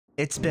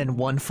It's been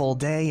one full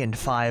day and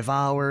 5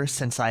 hours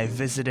since I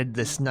visited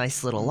this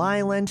nice little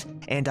island,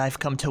 and I've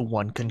come to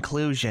one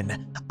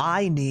conclusion.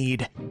 I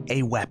need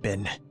a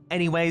weapon.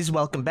 Anyways,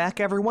 welcome back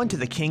everyone to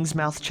the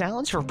Kingsmouth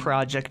challenge for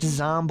Project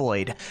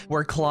Zomboid,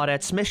 where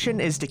Claudette's mission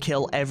is to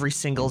kill every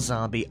single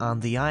zombie on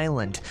the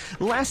island.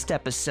 Last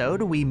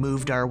episode, we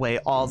moved our way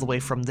all the way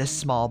from this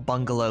small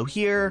bungalow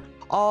here,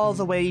 all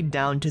the way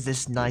down to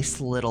this nice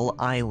little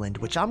island,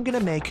 which I'm gonna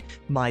make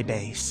my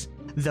base.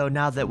 Though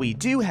now that we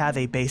do have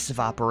a base of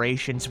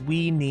operations,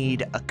 we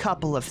need a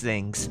couple of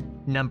things.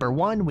 Number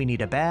one, we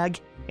need a bag,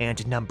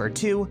 and number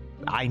two,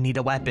 I need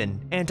a weapon.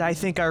 And I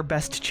think our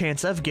best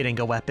chance of getting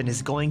a weapon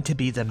is going to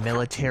be the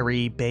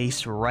military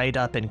base right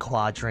up in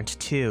Quadrant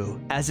 2.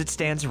 As it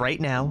stands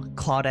right now,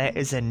 Claudette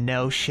is in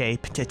no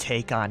shape to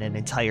take on an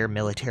entire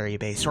military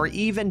base or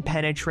even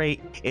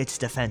penetrate its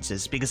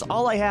defenses, because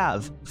all I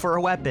have for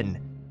a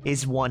weapon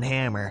is one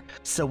hammer.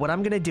 So what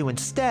I'm gonna do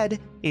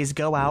instead is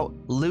go out,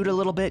 loot a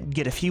little bit,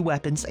 get a few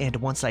weapons, and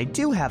once I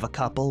do have a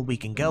couple, we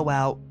can go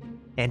out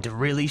and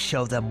really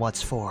show them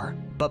what's for.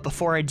 But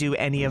before I do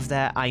any of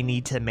that, I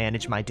need to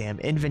manage my damn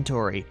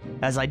inventory,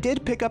 as I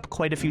did pick up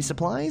quite a few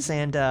supplies,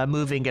 and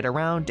moving it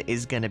around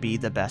is gonna be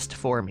the best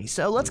for me.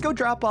 So let's go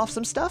drop off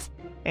some stuff,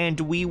 and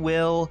we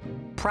will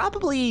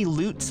probably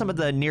loot some of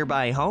the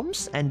nearby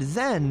homes, and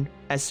then,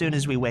 as soon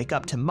as we wake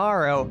up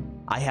tomorrow,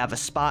 I have a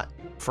spot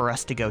for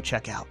us to go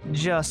check out.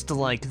 Just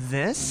like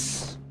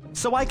this.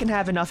 So I can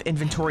have enough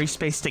inventory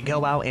space to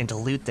go out and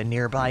loot the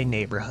nearby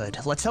neighborhood.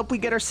 Let's hope we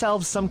get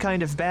ourselves some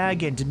kind of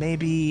bag and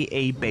maybe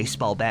a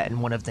baseball bat in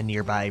one of the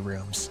nearby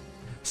rooms.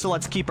 So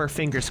let's keep our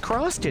fingers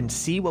crossed and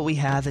see what we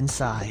have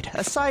inside.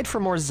 Aside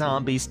from more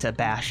zombies to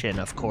bash in,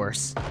 of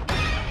course.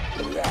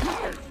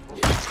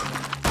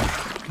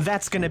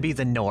 That's gonna be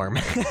the norm.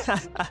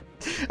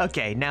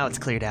 Okay, now it's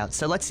cleared out,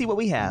 so let's see what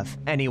we have.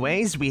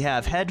 Anyways, we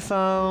have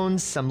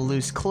headphones, some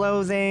loose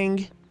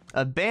clothing,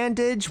 a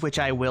bandage, which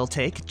I will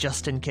take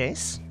just in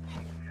case,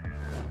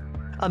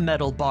 a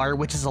metal bar,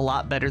 which is a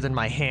lot better than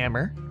my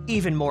hammer,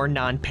 even more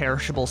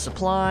non-perishable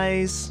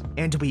supplies,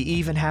 and we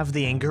even have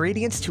the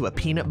ingredients to a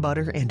peanut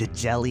butter and a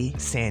jelly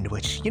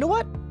sandwich. You know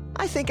what?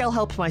 I think I'll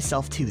help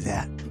myself to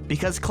that,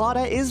 because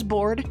Claudette is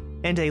bored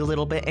and a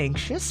little bit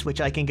anxious,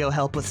 which I can go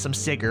help with some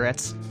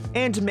cigarettes,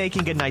 and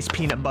making a nice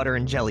peanut butter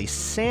and jelly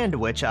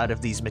sandwich out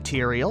of these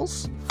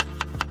materials.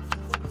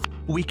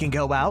 We can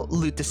go out,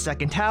 loot the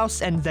second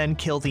house, and then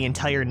kill the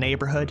entire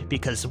neighborhood,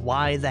 because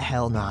why the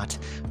hell not?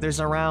 There's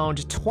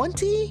around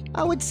 20,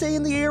 I would say,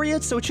 in the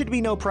area, so it should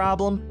be no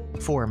problem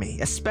for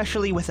me,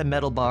 especially with a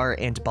metal bar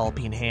and ball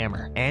peen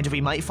hammer. And we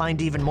might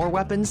find even more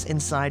weapons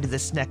inside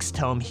this next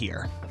home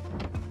here.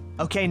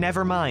 Okay,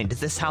 never mind,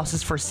 this house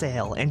is for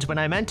sale, and when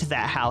I meant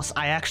that house,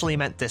 I actually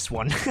meant this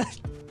one.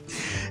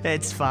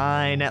 It's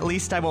fine, at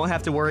least I won't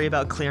have to worry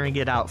about clearing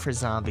it out for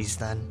zombies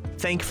then.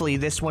 Thankfully,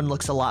 this one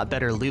looks a lot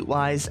better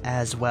loot-wise,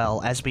 as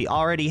well, as we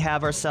already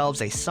have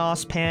ourselves a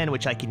saucepan,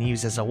 which I can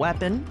use as a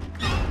weapon,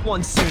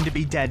 one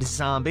soon-to-be-dead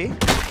zombie,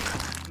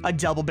 a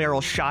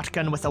double-barrel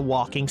shotgun with a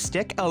walking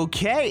stick,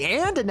 okay,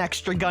 and an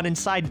extra gun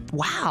inside.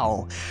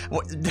 Wow.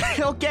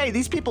 Okay,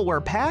 these people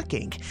were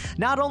packing.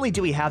 Not only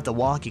do we have the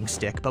walking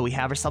stick, but we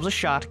have ourselves a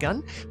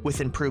shotgun with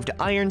improved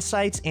iron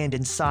sights, and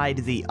inside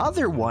the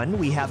other one,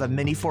 we have a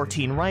Mini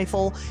 14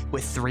 rifle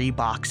with 3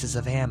 boxes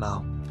of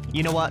ammo.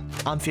 You know what?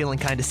 I'm feeling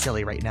kind of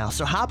silly right now,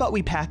 so how about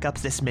we pack up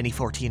this Mini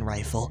 14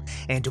 rifle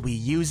and we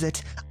use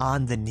it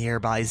on the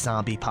nearby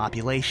zombie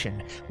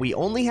population. We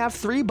only have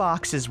 3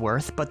 boxes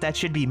worth, but that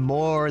should be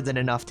more than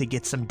enough to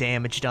get some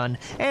damage done,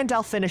 and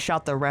I'll finish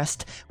out the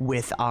rest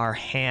with our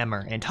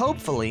hammer. And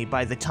hopefully,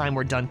 by the time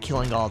we're done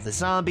killing all the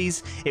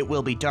zombies, it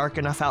will be dark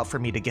enough out for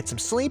me to get some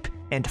sleep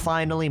and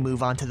finally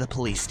move on to the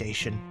police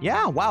station.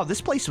 Yeah, wow, this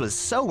place was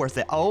so worth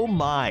it. Oh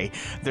my,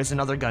 there's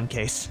another gun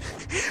case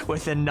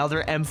with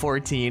another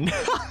M14.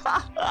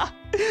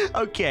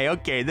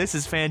 Okay, this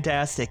is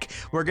fantastic.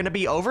 We're gonna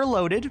be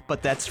overloaded,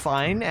 but that's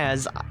fine,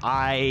 as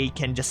I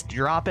can just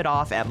drop it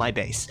off at my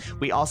base.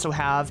 We also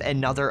have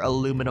another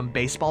aluminum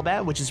baseball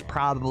bat, which is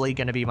probably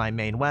gonna be my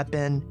main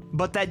weapon,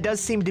 but that does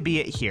seem to be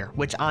it here,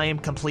 which I am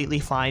completely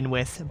fine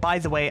with. By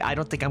the way, I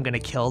don't think I'm gonna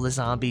kill the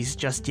zombies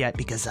just yet,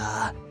 because,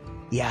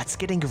 yeah, it's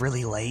getting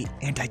really late,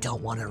 and I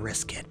don't want to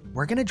risk it.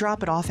 We're gonna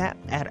drop it off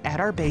at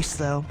our base,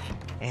 though,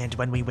 and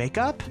when we wake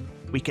up,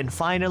 we can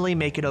finally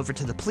make it over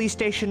to the police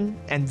station,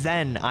 and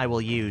then I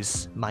will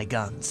use my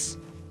guns.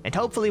 And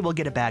hopefully we'll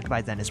get a bag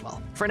by then as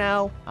well. For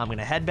now, I'm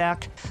gonna head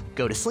back,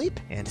 go to sleep,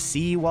 and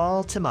see you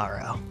all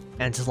tomorrow.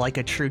 And like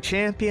a true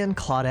champion,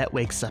 Claudette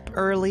wakes up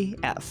early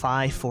at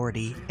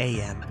 5:40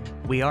 a.m.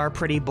 We are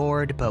pretty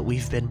bored, but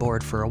we've been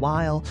bored for a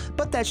while,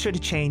 but that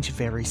should change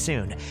very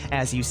soon.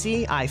 As you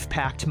see, I've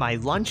packed my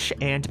lunch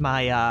and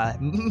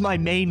my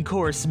main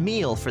course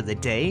meal for the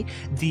day,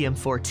 the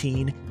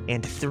M14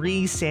 and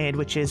 3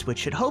 sandwiches, which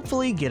should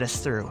hopefully get us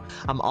through.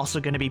 I'm also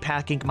going to be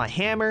packing my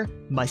hammer,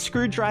 my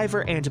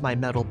screwdriver, and my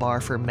metal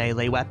bar for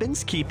melee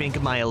weapons, keeping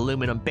my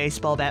aluminum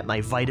baseball bat, my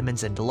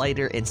vitamins, and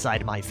lighter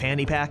inside my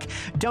fanny pack.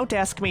 Don't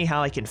ask me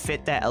how I can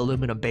fit that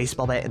aluminum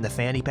baseball bat in the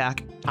fanny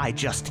pack. I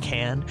just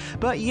can.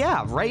 But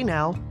yeah, right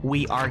now,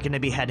 we are going to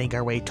be heading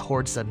our way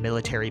towards the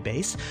military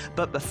base.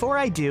 But before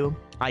I do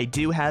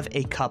have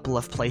a couple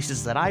of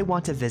places that I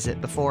want to visit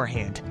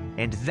beforehand.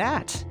 And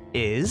that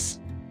is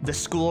the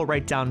school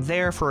right down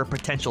there for a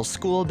potential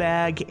school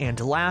bag, and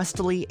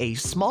lastly, a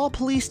small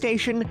police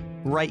station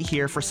right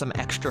here for some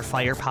extra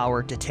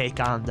firepower to take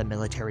on the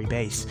military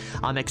base.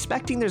 I'm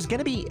expecting there's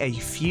gonna be a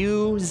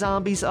few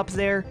zombies up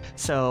there,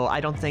 so I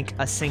don't think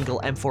a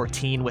single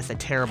M14 with a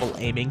terrible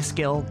aiming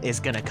skill is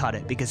gonna cut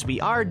it, because we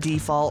are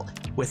default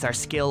with our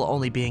skill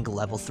only being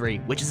level 3,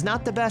 which is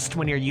not the best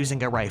when you're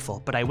using a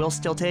rifle, but I will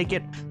still take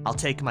it. I'll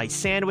take my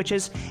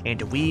sandwiches, and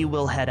we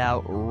will head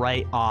out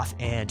right off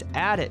and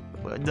at it.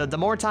 The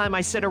more time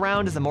I sit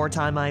around, the more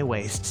time I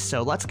waste.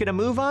 So let's get a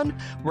move on.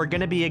 We're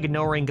gonna be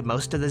ignoring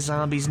most of the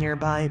zombies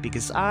nearby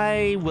because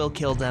I will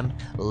kill them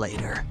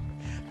later.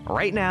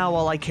 Right now,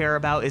 all I care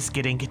about is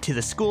getting to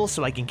the school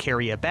so I can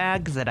carry a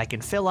bag that I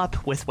can fill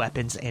up with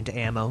weapons and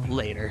ammo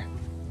later.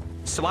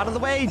 So out of the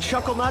way,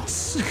 chuckle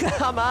nuts.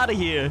 I'm out of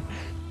here.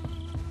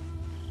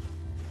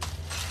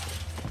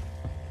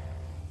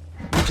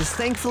 Which is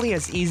thankfully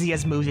as easy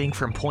as moving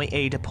from point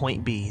A to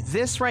point B.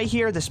 This right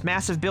here, this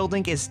massive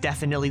building, is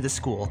definitely the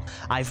school.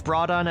 I've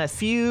brought on a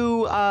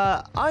few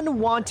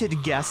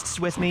unwanted guests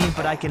with me,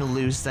 but I can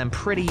lose them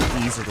pretty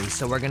easily.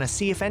 So we're gonna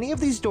see if any of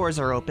these doors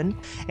are open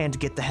and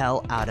get the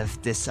hell out of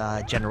this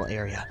general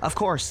area. Of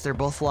course, they're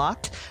both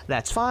locked.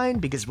 That's fine,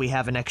 because we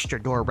have an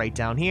extra door right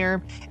down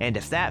here. And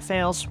if that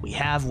fails, we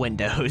have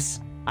windows.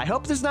 I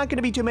hope there's not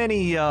gonna be too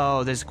many.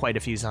 Oh, there's quite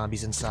a few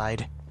zombies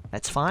inside.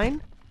 That's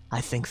fine. I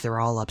think they're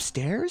all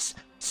upstairs,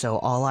 so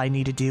all I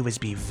need to do is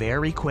be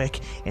very quick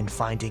in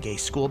finding a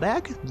school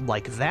bag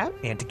like that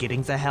and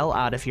getting the hell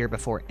out of here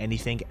before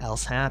anything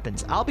else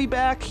happens. I'll be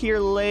back here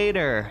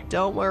later.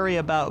 Don't worry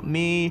about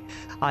me.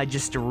 I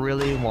just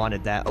really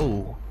wanted that.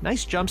 Oh,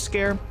 nice jump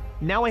scare.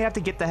 Now I have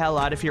to get the hell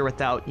out of here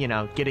without,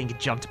 getting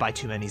jumped by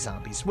too many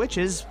zombies, which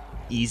is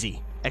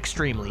easy.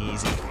 Extremely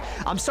easy.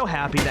 I'm so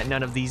happy that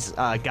none of these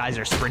guys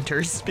are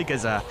sprinters,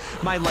 because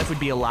my life would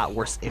be a lot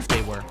worse if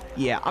they were.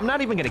 Yeah, I'm not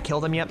even gonna kill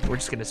them yet. We're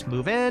just gonna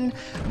move in,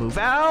 move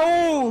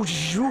out,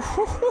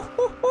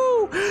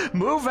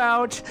 move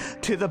out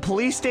to the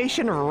police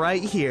station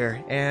right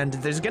here. And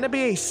there's gonna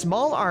be a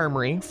small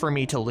armory for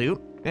me to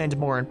loot, and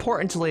more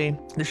importantly,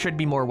 there should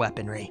be more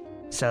weaponry.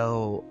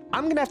 So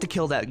I'm gonna have to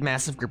kill that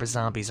massive group of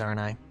zombies, aren't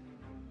I?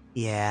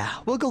 Yeah,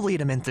 we'll go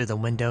lead them in through the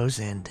windows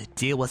and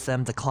deal with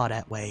them the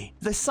Claudette way.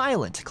 The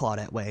silent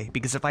Claudette way,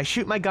 because if I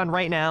shoot my gun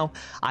right now,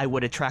 I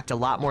would attract a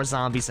lot more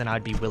zombies than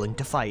I'd be willing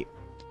to fight.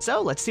 So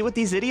let's see what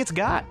these idiots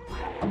got.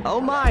 Oh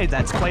my,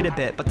 that's quite a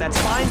bit, but that's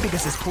fine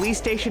because this police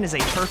station is a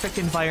perfect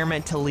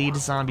environment to lead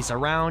zombies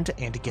around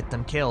and to get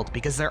them killed,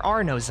 because there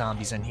are no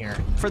zombies in here.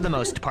 For the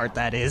most part,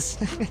 that is.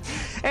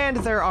 And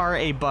there are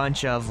a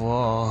bunch of,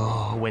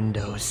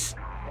 windows.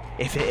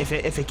 If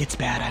it gets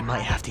bad, I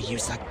might have to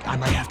use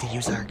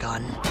our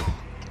gun.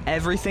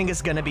 Everything is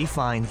gonna be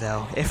fine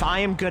though. If I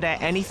am good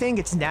at anything,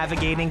 it's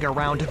navigating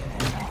around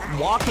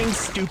walking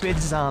stupid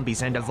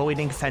zombies and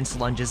avoiding fence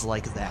lunges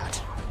like that.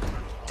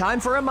 Time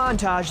for a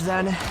montage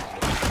then.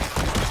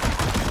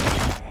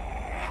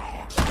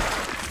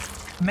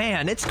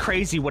 Man, it's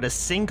crazy what a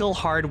single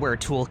hardware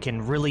tool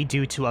can really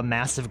do to a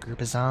massive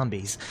group of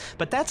zombies.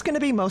 But that's gonna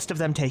be most of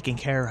them taken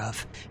care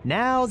of.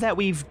 Now that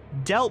we've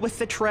dealt with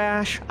the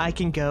trash, I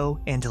can go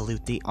and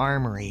loot the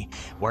armory,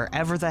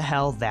 wherever the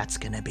hell that's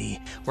gonna be.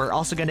 We're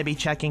also gonna be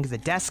checking the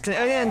desks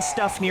and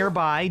stuff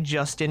nearby,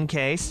 just in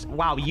case.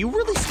 Wow, you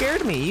really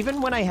scared me,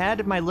 even when I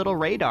had my little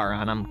radar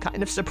on. I'm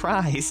kind of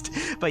surprised.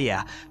 But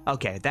yeah,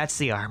 okay, that's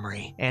the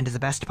armory. And the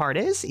best part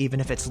is, even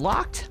if it's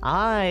locked,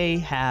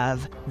 I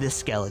have the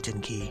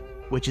skeleton key,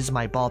 which is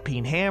my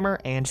ball-peen hammer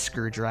and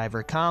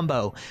screwdriver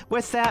combo.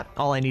 With that,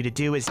 all I need to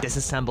do is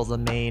disassemble the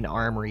main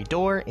armory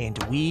door, and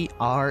we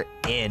are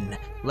in.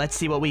 Let's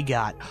see what we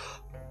got.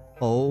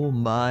 Oh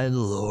my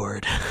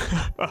lord.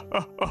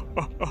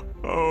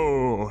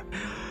 Oh,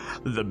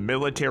 the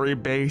military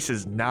base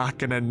is not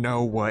gonna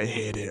know what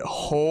hit it.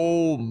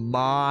 Oh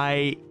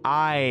my,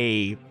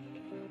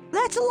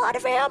 that's a lot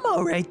of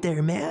ammo right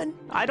there, man.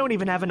 I don't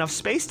even have enough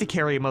space to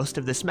carry most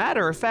of this.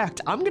 Matter of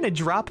fact, I'm gonna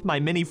drop my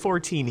Mini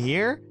 14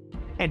 here,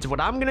 and what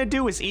I'm gonna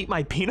do is eat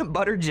my peanut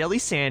butter jelly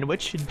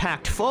sandwich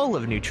packed full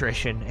of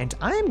nutrition, and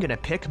I'm gonna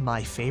pick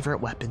my favorite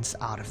weapons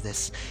out of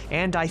this.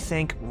 And I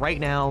think right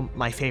now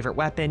my favorite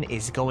weapon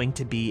is going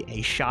to be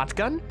a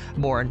shotgun.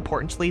 More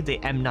importantly, the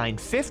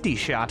M950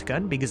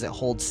 shotgun, because it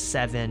holds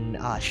 7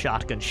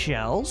 shotgun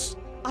shells.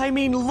 I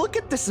mean, look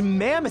at this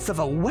mammoth of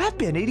a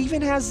weapon. It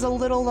even has the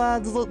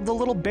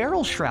little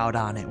barrel shroud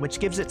on it, which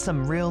gives it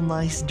some real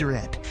nice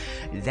drip.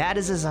 That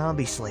is a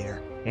zombie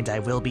slayer, and I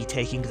will be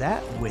taking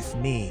that with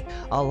me.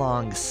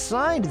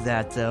 Alongside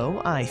that, though,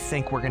 I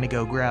think we're gonna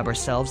go grab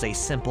ourselves a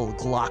simple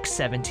Glock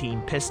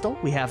 17 pistol.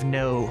 We have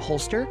no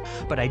holster,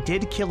 but I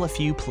did kill a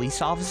few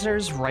police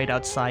officers right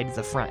outside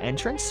the front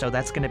entrance, so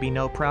that's gonna be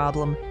no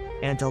problem.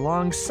 And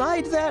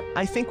alongside that,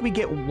 I think we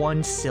get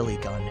one silly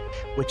gun,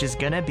 which is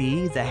gonna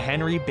be the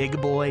Henry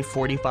Big Boy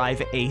 45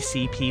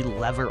 ACP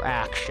lever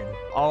action.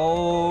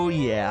 Oh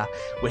yeah,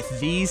 with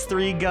these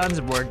 3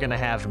 guns, we're gonna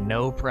have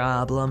no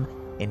problem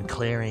in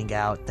clearing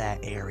out that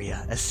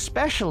area,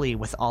 especially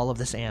with all of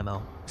this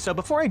ammo. So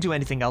before I do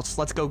anything else,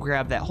 let's go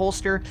grab that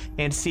holster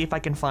and see if I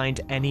can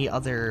find any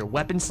other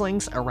weapon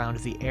slings around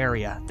the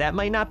area. That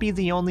might not be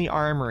the only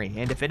armory,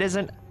 and if it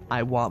isn't,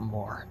 I want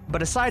more.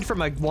 But aside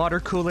from a water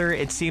cooler,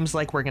 it seems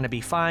like we're gonna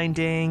be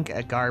finding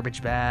a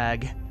garbage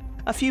bag,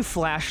 a few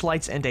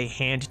flashlights, and a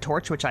hand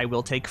torch, which I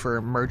will take for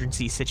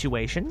emergency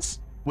situations,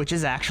 which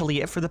is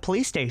actually it for the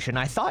police station.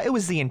 I thought it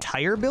was the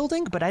entire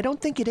building, but I don't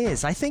think it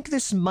is. I think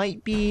this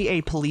might be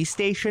a police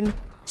station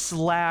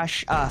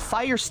slash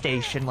fire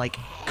station, like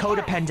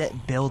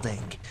codependent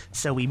building.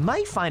 So we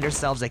might find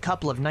ourselves a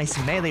couple of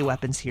nice melee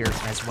weapons here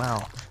as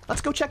well. Let's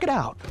go check it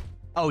out.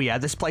 Oh yeah,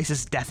 this place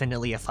is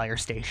definitely a fire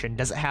station.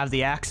 Does it have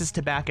the axes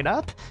to back it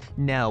up?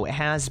 No, it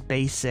has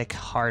basic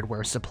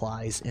hardware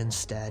supplies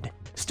instead.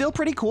 Still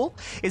pretty cool.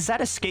 Is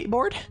that a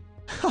skateboard?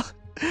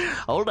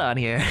 Hold on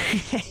here.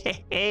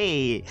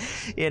 Hey,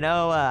 you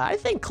know, I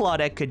think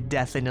Claudette could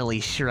definitely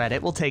shred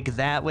it. We'll take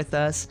that with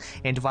us,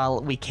 and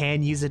while we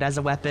can use it as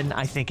a weapon,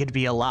 I think it'd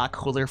be a lot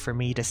cooler for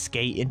me to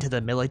skate into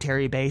the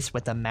military base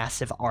with a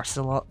massive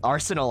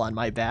arsenal on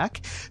my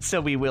back. So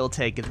we will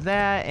take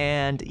that,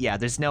 and yeah,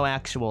 there's no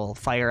actual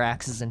fire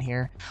axes in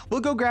here.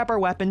 We'll go grab our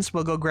weapons,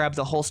 we'll go grab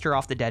the holster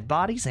off the dead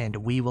bodies, and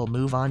we will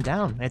move on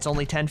down. It's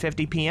only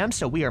 10:50 p.m.,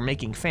 so we are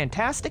making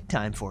fantastic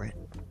time for it.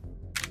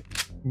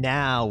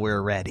 Now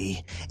we're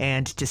ready,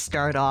 and to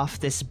start off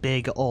this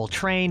big old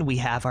train, we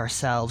have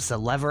ourselves a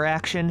lever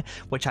action,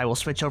 which I will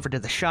switch over to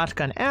the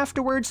shotgun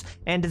afterwards,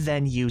 and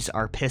then use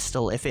our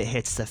pistol if it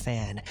hits the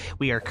fan.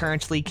 We are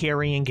currently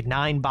carrying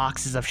 9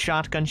 boxes of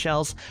shotgun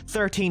shells,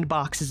 13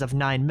 boxes of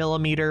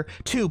 9mm,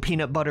 2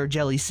 peanut butter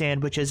jelly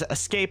sandwiches, a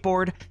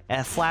skateboard,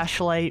 a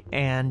flashlight,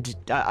 and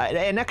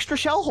an extra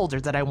shell holder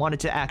that I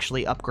wanted to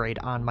actually upgrade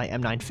on my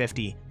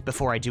M950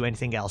 before I do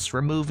anything else,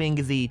 removing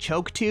the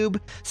choke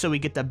tube so we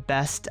get the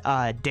best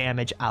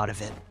damage out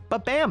of it.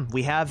 But bam,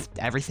 we have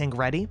everything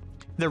ready.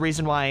 The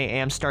reason why I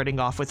am starting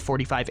off with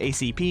 45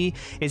 ACP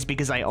is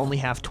because I only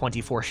have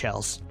 24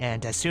 shells,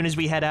 and as soon as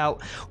we head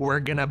out,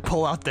 we're gonna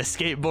pull out the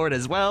skateboard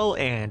as well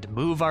and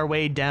move our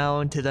way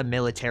down to the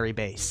military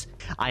base.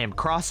 I am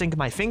crossing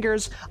my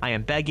fingers, I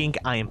am begging,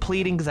 I am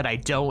pleading that I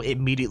don't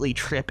immediately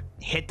trip,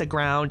 hit the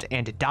ground,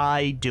 and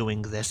die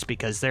doing this,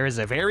 because there is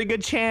a very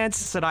good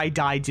chance that I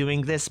die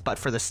doing this, but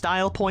for the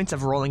style points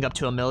of rolling up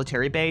to a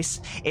military base,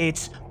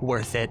 it's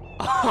worth it.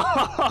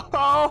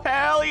 Oh,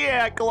 hell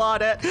yeah,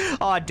 Claudette.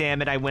 Oh,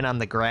 damn it, I went on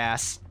the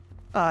grass.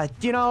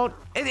 You know,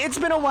 it's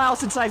been a while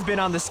since I've been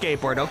on the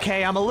skateboard,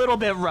 okay? I'm a little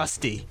bit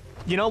rusty.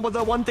 You know, but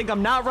the one thing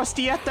I'm not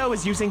rusty at, though,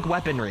 is using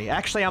weaponry.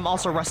 Actually, I'm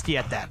also rusty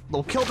at that.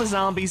 We'll kill the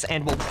zombies,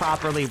 and we'll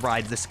properly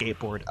ride the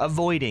skateboard,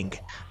 avoiding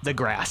the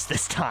grass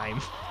this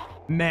time.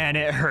 Man,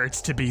 it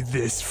hurts to be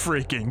this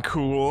freaking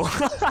cool.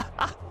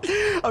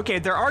 Okay,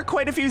 there are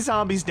quite a few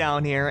zombies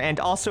down here, and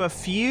also a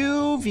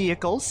few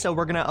vehicles, so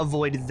we're gonna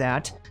avoid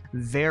that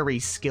very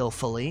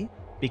skillfully.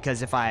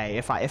 Because if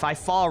I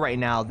fall right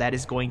now, that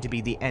is going to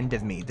be the end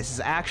of me. This is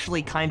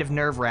actually kind of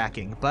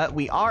nerve-wracking, but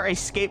we are a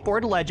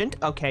skateboard legend.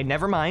 Okay,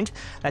 never mind.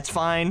 That's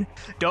fine.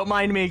 Don't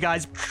mind me,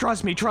 guys.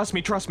 Trust me, trust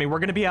me, trust me. We're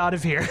gonna be out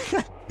of here.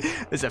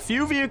 There's a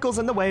few vehicles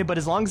in the way, but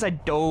as long as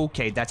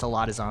okay, that's a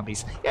lot of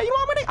zombies. Yeah, you know,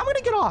 I'm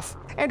gonna get off,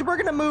 and we're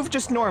gonna move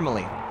just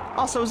normally.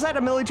 Also, is that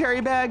a military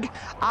bag?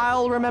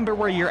 I'll remember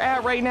where you're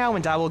at right now,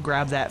 and I will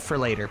grab that for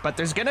later. But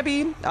there's gonna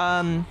be,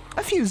 a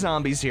few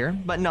zombies here,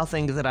 but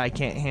nothing that I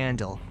can't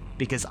handle.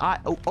 Because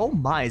oh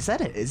my, is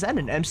that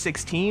an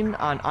M16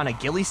 on a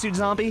ghillie suit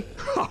zombie?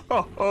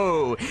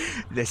 Ho,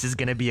 this is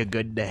gonna be a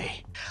good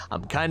day.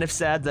 I'm kind of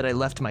sad that I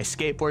left my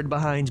skateboard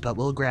behind, but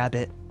we'll grab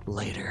it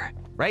later.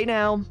 Right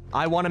now,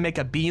 I want to make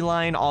a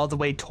beeline all the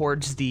way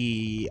towards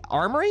the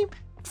armory,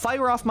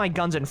 fire off my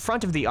guns in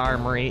front of the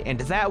armory,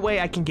 and that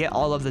way I can get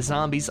all of the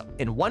zombies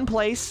in one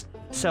place,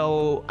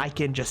 so I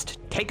can just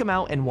take them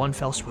out in one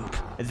fell swoop.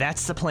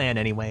 That's the plan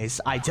anyways.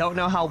 I don't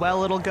know how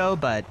well it'll go,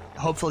 but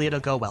hopefully it'll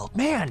go well.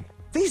 Man,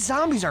 these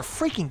zombies are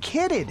freaking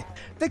kitted.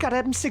 They got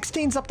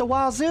M16s up the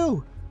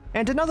wazoo.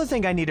 And another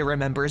thing I need to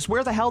remember is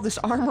where the hell this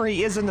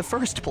armory is in the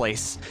first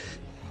place.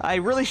 I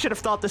really should have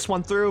thought this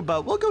one through,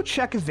 but we'll go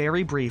check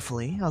very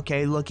briefly.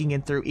 Okay, looking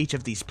in through each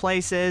of these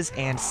places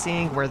and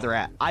seeing where they're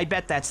at. I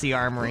bet that's the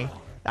armory.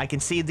 I can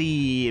see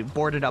the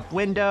boarded up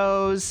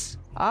windows.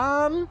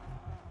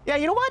 Yeah,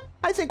 you know what?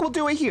 I think we'll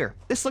do it here.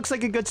 This looks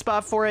like a good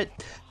spot for it.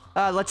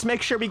 Let's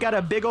make sure we got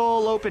a big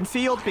ol' open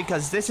field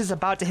because this is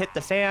about to hit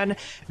the fan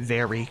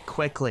very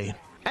quickly.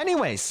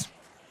 Anyways,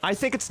 I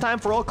think it's time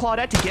for old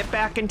Claudette to get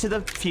back into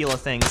the feel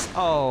of things.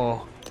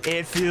 Oh,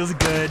 it feels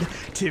good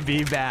to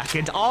be back.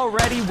 And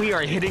already we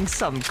are hitting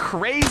some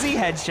crazy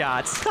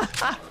headshots.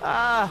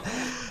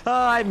 Oh,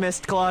 I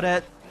missed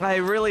Claudette. I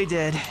really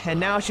did. And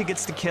now she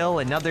gets to kill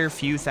another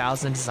few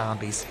thousand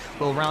zombies.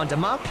 We'll round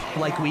them up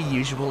like we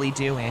usually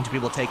do, and we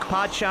will take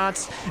pot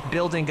shots,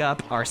 building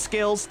up our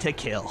skills to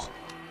kill.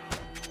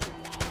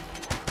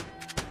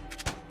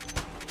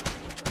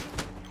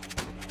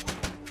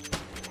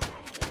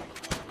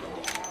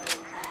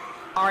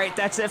 Alright,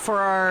 that's it for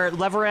our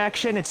lever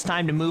action. It's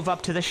time to move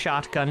up to the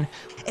shotgun.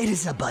 It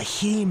is a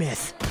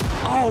behemoth.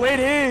 Oh, it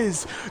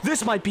is!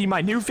 This might be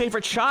my new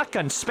favorite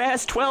shotgun,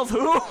 Spaz 12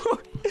 Who?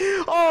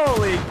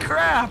 Holy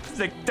crap!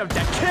 The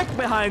kick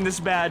behind this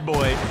bad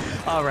boy.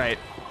 Alright,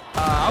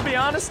 I'll be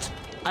honest,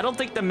 I don't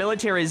think the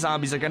military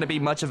zombies are gonna be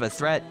much of a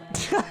threat.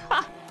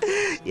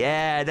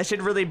 Yeah, that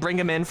should really bring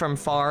them in from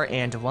far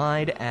and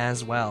wide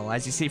as well.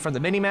 As you see from the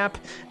minimap,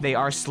 they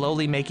are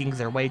slowly making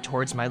their way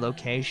towards my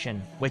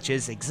location, which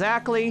is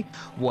exactly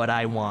what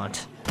I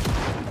want.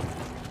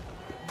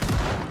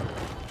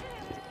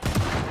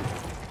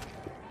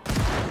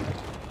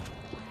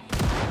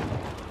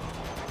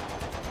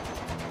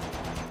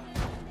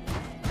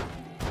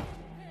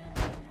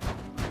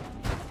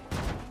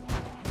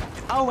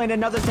 Oh, and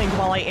another thing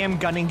while I am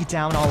gunning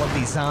down all of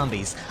these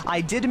zombies, I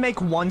did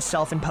make one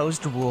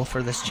self-imposed rule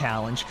for this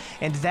challenge,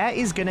 and that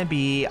is gonna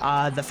be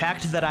the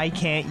fact that I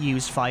can't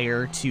use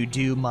fire to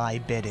do my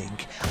bidding.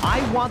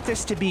 I want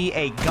this to be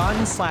a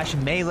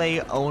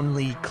gun/melee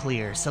only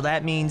clear, so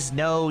that means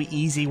no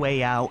easy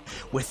way out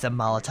with the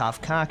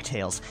Molotov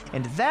cocktails,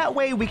 and that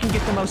way we can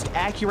get the most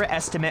accurate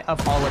estimate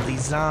of all of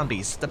these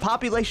zombies. The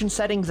population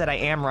setting that I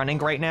am running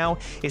right now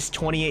is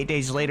 28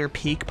 days later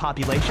peak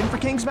population for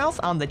Kingsmouth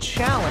on the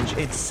challenge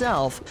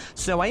itself,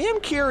 so I am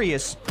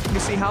curious to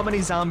see how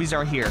many zombies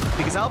are here,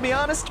 because I'll be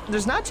honest,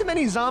 there's not too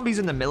many zombies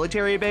in the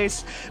military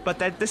base, but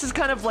this is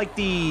kind of like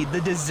the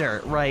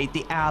dessert, right?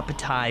 The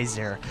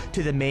appetizer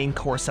to the main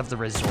course of the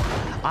resort.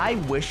 I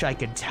wish I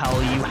could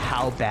tell you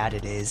how bad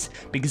it is,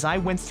 because I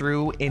went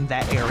through in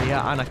that area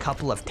on a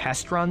couple of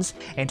test runs,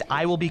 and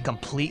I will be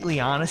completely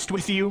honest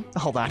with you.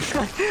 Hold on.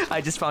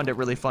 I just found it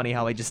really funny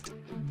how I just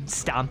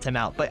stomped him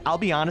out, but I'll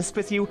be honest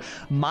with you,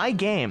 my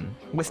game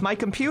with my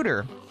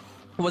computer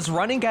was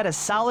running at a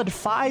solid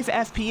 5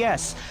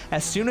 FPS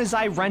as soon as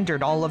I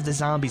rendered all of the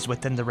zombies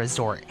within the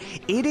resort.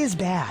 It is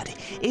bad.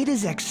 It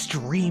is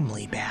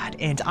extremely bad,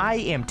 and I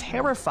am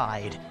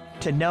terrified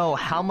to know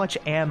how much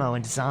ammo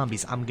and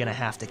zombies I'm gonna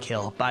have to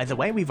kill. By the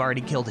way, we've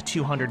already killed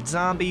 200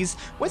 zombies,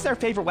 with our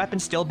favorite weapon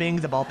still being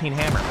the ball-peen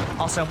hammer.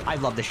 Also, I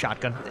love the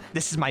shotgun.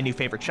 This is my new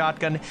favorite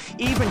shotgun,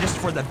 even just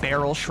for the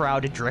barrel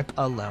shroud drip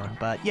alone.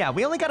 But yeah,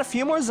 we only got a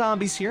few more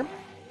zombies here.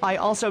 I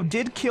also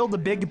did kill the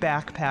big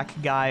backpack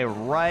guy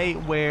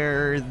right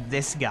where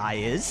this guy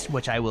is,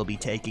 which I will be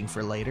taking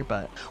for later,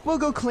 but we'll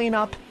go clean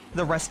up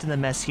the rest of the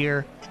mess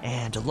here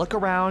and look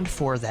around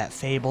for that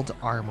fabled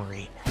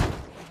armory.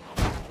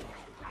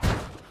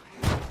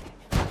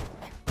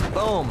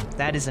 Boom!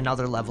 That is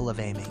another level of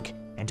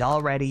aiming. And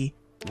already,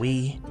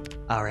 we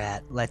are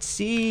at, let's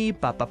see,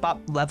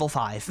 level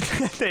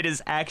 5. It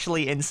is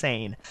actually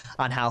insane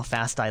on how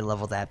fast I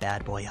level that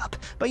bad boy up.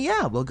 But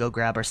yeah, we'll go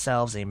grab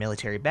ourselves a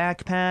military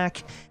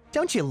backpack.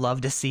 Don't you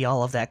love to see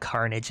all of that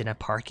carnage in a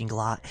parking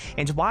lot?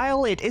 And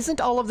while it isn't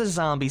all of the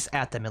zombies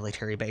at the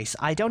military base,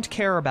 I don't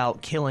care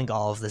about killing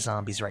all of the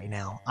zombies right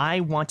now.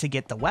 I want to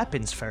get the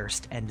weapons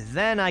first, and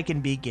then I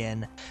can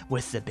begin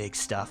with the big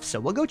stuff. So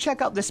we'll go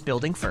check out this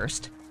building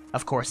first.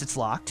 Of course, it's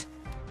locked.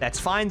 That's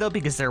fine though,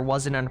 because there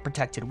was an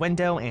unprotected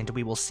window, and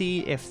we will see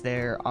if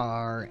there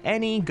are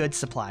any good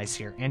supplies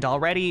here. And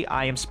already,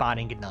 I am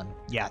spotting none.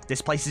 Yeah, this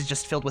place is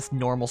just filled with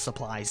normal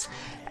supplies.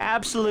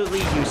 Absolutely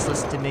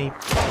useless to me.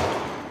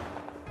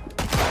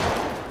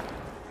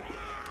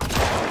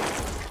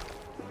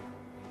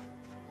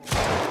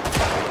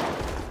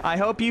 I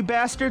hope you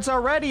bastards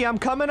are ready. I'm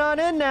coming on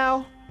in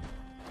now.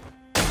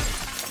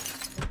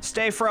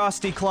 Stay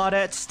frosty,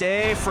 Claudette.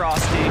 Stay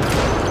frosty.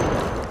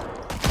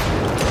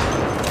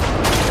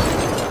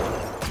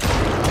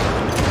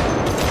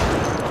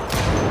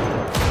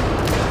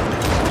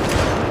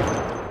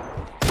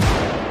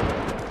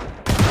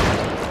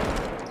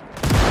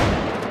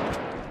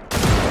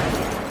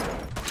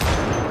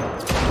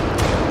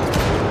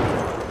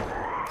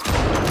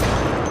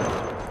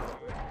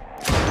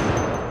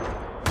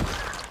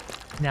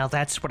 Now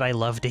that's what I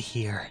love to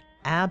hear.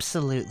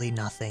 Absolutely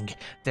nothing.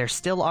 There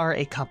still are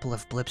a couple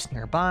of blips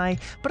nearby,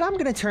 but I'm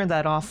gonna turn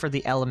that off for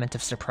the element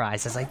of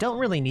surprise, as I don't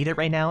really need it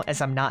right now, as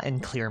I'm not in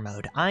clear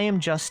mode. I am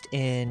just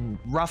in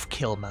rough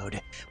kill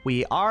mode.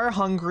 We are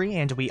hungry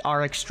and we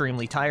are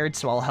extremely tired,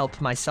 so I'll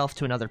help myself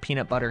to another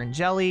peanut butter and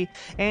jelly,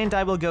 and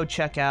I will go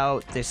check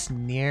out this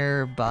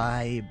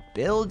nearby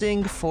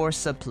building for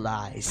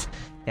supplies.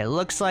 It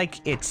looks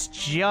like it's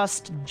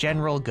just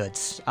general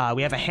goods.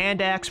 We have a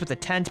hand axe with a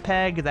tent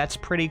peg. That's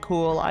pretty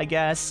cool, I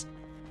guess.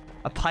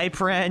 A pipe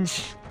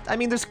wrench. I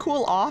mean, there's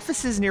cool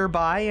offices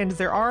nearby, and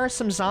there are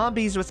some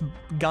zombies with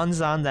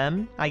guns on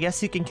them. I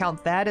guess you can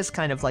count that as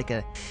kind of like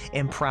a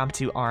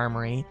impromptu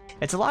armory.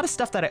 It's a lot of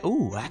stuff that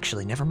ooh,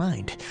 actually, never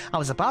mind. I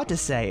was about to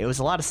say it was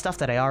a lot of stuff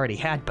that I already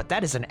had, but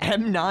that is an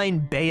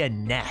M9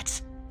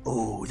 bayonet.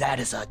 Ooh, that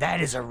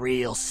is a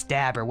real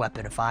stabber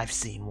weapon if I've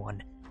seen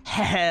one.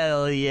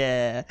 Hell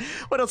yeah.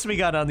 What else we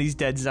got on these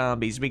dead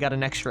zombies? We got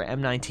an extra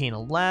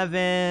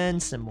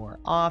M1911, some more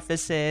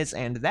offices,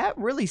 and that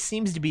really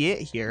seems to be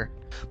it here.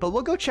 But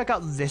we'll go check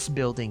out this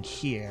building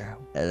here.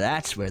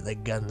 That's where the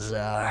guns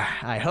are.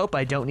 I hope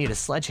I don't need a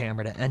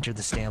sledgehammer to enter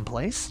this damn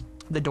place.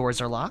 The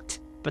doors are locked,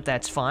 but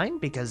that's fine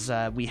because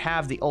we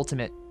have the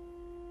ultimate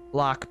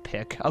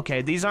lockpick.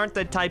 Okay, these aren't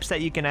the types that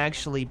you can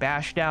actually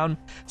bash down,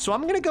 so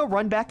I'm gonna go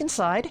run back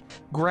inside,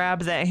 grab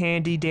that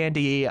handy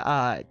dandy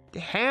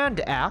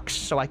hand axe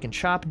so I can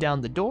chop down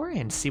the door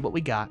and see what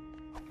we got.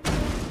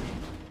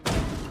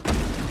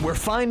 We're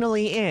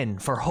finally in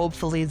for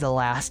hopefully the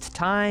last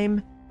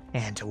time,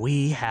 and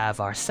we have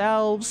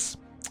ourselves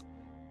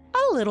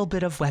a little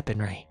bit of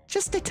weaponry.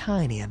 Just a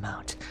tiny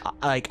amount.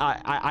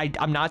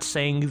 I'm not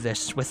saying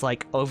this with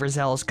like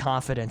overzealous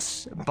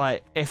confidence,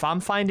 but if I'm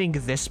finding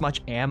this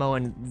much ammo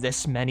and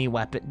this many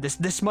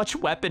this much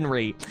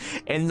weaponry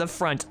in the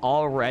front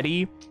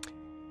already,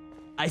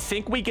 I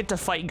think we get to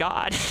fight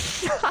God.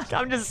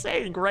 I'm just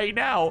saying right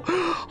now.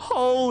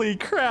 Holy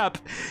crap.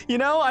 You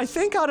know, I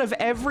think out of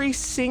every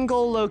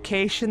single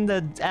location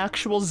the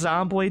actual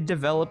Zomboid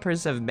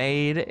developers have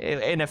made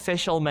in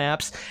official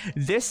maps,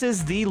 this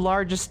is the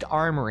largest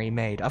armory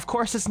made. Of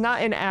course, it's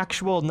not in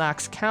actual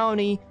Knox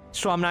County,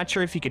 so I'm not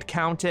sure if you could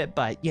count it,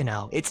 but you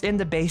know, it's in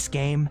the base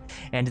game,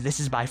 and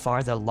this is by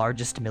far the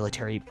largest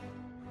military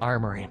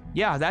armory.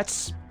 Yeah,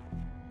 that's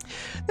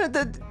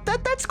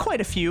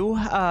quite a few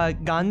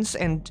guns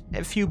and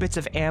a few bits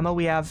of ammo.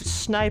 We have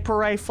sniper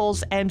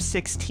rifles,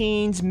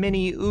 M16s,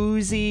 mini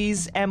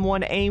Uzis,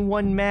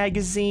 M1A1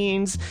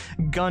 magazines,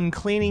 gun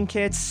cleaning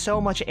kits, so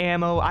much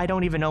ammo I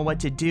don't even know what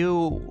to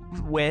do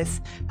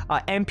with.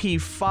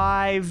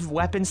 MP5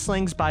 weapon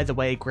slings. By the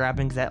way,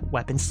 grabbing that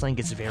weapon sling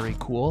is very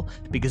cool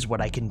because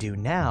what I can do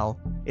now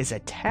is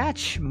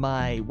attach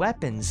my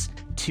weapons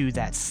to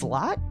that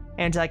slot,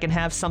 and I can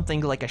have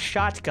something like a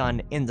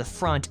shotgun in the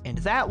front, and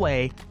that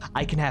way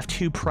I can have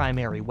two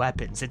primary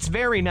weapons. It's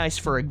very nice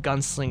for a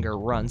gunslinger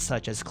run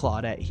such as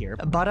Claudette here.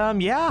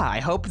 But yeah, I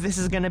hope this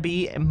is gonna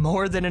be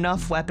more than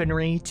enough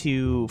weaponry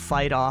to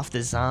fight off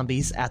the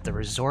zombies at the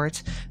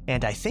resort,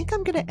 and I think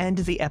I'm gonna end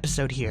the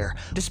episode here.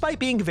 Despite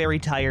being very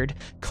tired,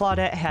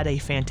 Claudette had a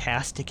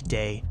fantastic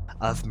day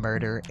of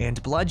murder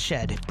and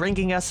bloodshed,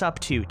 bringing us up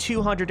to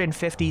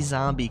 250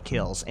 zombie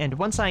kills. And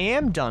once I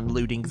am done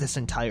looting this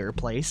entire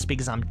place,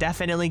 because I'm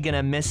definitely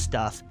gonna miss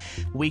stuff,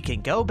 we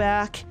can go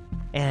back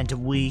and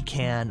we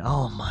can,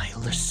 oh my,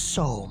 there's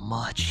so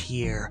much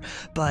here.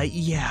 But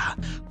yeah,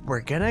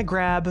 we're gonna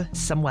grab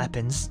some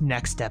weapons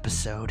next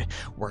episode.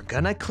 We're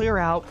gonna clear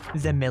out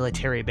the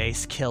military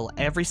base, kill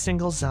every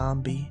single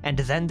zombie, and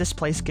then this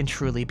place can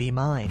truly be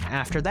mine.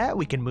 After that,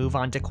 we can move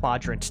on to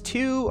Quadrant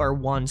 2, or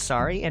 1,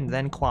 sorry, and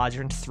then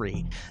Quadrant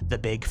 3, the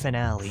big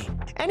finale.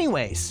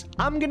 Anyways,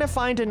 I'm gonna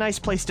find a nice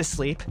place to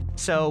sleep,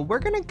 so we're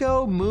gonna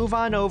go move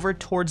on over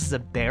towards the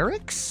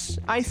barracks,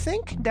 I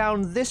think,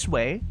 down this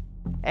way,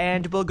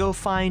 and we'll go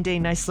find a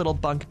nice little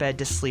bunk bed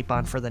to sleep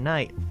on for the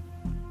night.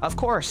 Of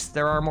course,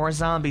 there are more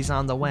zombies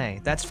on the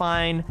way. That's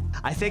fine.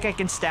 I think I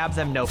can stab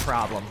them no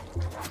problem.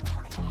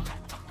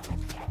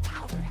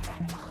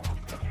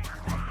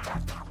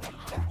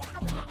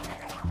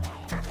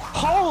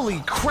 Holy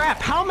crap,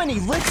 how many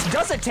licks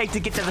does it take to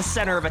get to the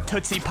center of a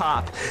Tootsie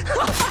Pop?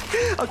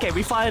 Okay,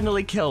 we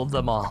finally killed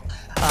them all.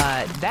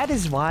 That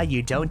is why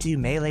you don't do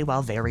melee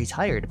while very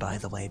tired, by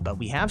the way, but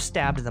we have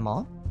stabbed them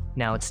all.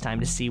 Now it's time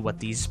to see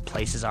what these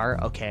places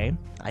are. Okay,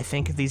 I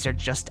think these are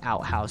just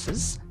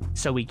outhouses,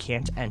 so we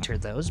can't enter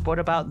those. But what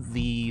about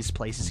these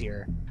places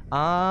here?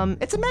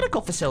 It's a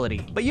medical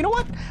facility, but you know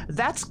what?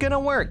 That's gonna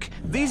work.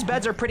 These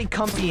beds are pretty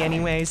comfy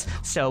anyways,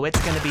 so it's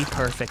gonna be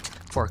perfect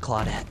for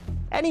Claudette.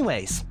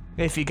 Anyways,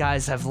 if you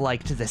guys have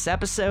liked this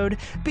episode,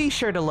 be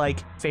sure to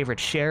like,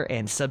 favorite, share,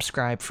 and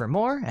subscribe for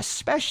more,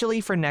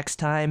 especially for next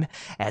time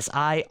as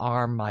I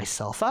arm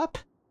myself up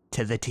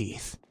to the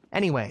teeth.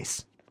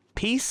 Anyways,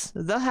 peace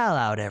the hell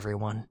out,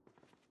 everyone.